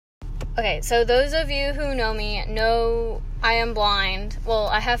Okay, so those of you who know me know I am blind. Well,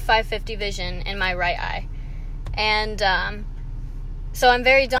 I have 550 vision in my right eye. And, so I'm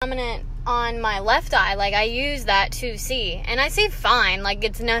very dominant on my left eye. Like, I use that to see. And I see fine. Like,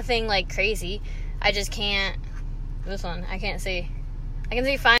 it's nothing, like, crazy. I just can't... This one, I can't see. I can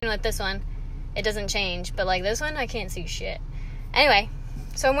see fine with this one. It doesn't change. But, like, this one, I can't see shit. Anyway,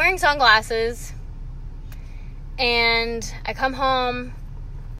 so I'm wearing sunglasses. And I come home...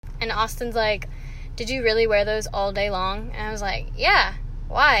 And Austin's like, did you really wear those all day long? And I was like, yeah.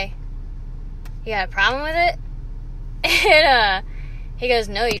 Why? You got a problem with it? And he goes,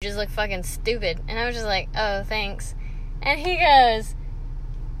 no, you just look fucking stupid. And I was just like, oh, thanks. And he goes,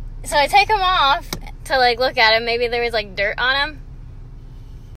 so I take him off to, like, look at him. Maybe there was, like, dirt on him.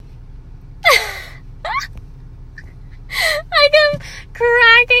 I kept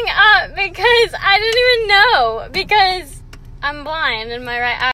cracking up because I didn't even know. Because I'm blind in my right eye.